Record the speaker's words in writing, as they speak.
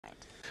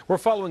We're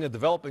following a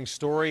developing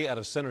story out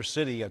of Center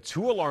City. A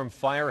two-alarm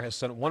fire has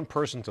sent one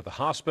person to the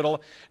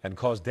hospital and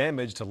caused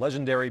damage to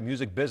legendary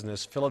music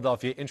business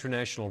Philadelphia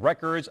International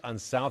Records on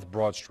South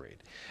Broad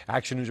Street.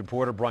 Action News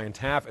reporter Brian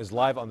Taff is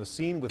live on the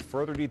scene with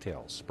further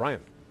details.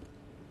 Brian.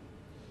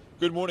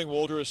 Good morning,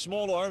 Walter. A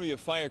small army of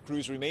fire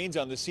crews remains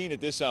on the scene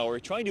at this hour,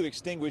 trying to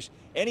extinguish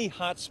any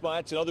hot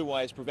spots and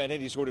otherwise prevent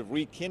any sort of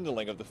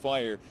rekindling of the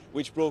fire,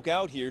 which broke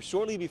out here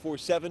shortly before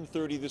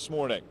 7:30 this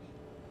morning.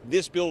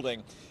 This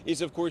building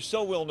is, of course,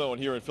 so well known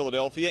here in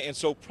Philadelphia and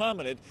so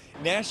prominent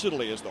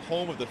nationally as the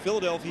home of the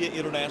Philadelphia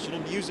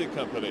International Music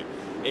Company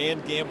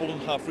and Gamble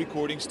 & Huff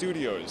Recording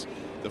Studios.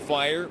 The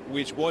fire,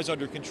 which was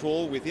under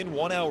control within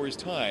 1 hour's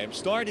time,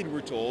 started,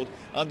 we're told,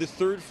 on the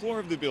third floor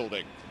of the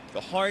building,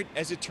 the heart,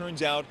 as it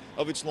turns out,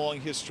 of its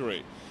long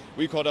history.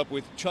 We caught up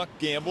with Chuck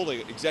Gamble, the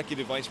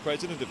executive vice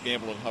president of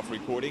Gamble & Huff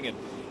Recording, and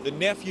the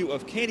nephew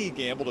of Kenny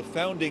Gamble, a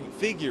founding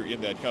figure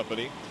in that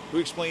company, who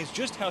explains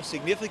just how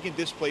significant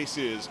this place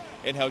is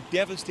and how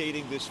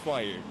devastating this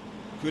fire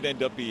could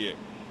end up being.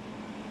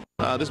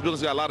 This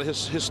building's got a lot of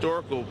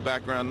historical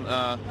background.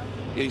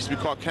 It used to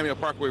be called Cameo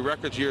Parkway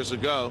Records years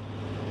ago.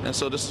 And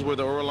so this is where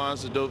the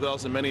Orleans, the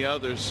Dovells, and many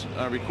others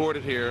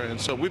recorded here. And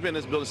so we've been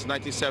in this building since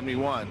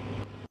 1971.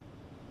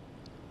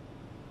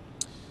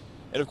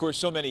 And of course,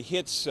 so many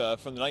hits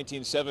from the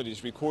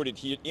 1970s recorded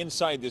here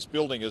inside this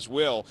building as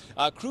well.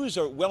 Crews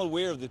are well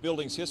aware of the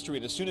building's history,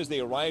 and as soon as they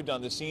arrived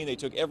on the scene, they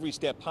took every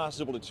step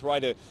possible to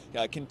try to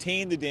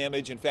contain the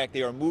damage. In fact,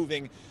 they are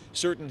moving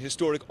certain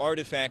historic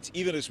artifacts,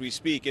 even as we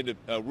speak, into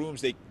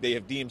rooms they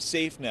have deemed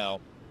safe now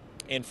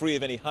and free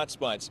of any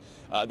hotspots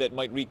that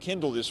might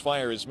rekindle this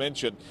fire, as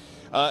mentioned.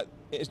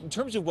 In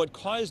terms of what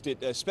caused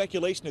it,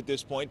 speculation at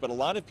this point, but a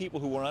lot of people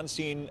who were on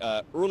scene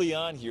early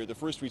on here, the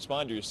first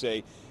responders,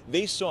 say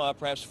they saw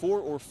perhaps 4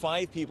 or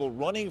 5 people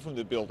running from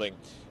the building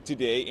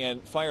today,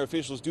 and fire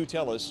officials do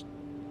tell us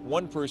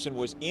one person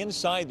was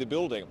inside the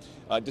building,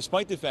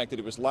 despite the fact that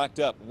it was locked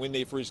up when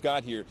they first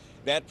got here.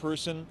 That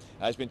person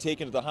has been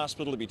taken to the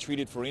hospital to be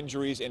treated for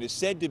injuries and is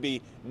said to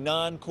be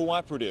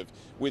non-cooperative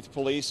with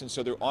police, and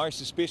so there are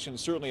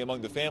suspicions, certainly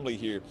among the family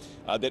here,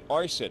 that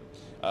arson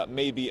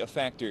may be a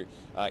factor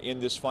in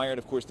this fire. And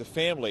of course, the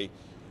family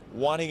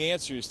wanting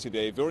answers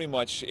today very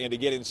much, and to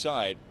get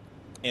inside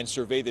and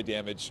survey the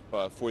damage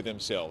for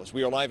themselves.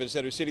 We are live in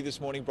Center City this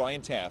morning.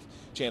 Brian Taff,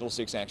 Channel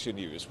 6 Action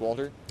News.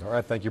 Walter? All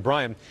right, thank you,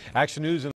 Brian. Action News.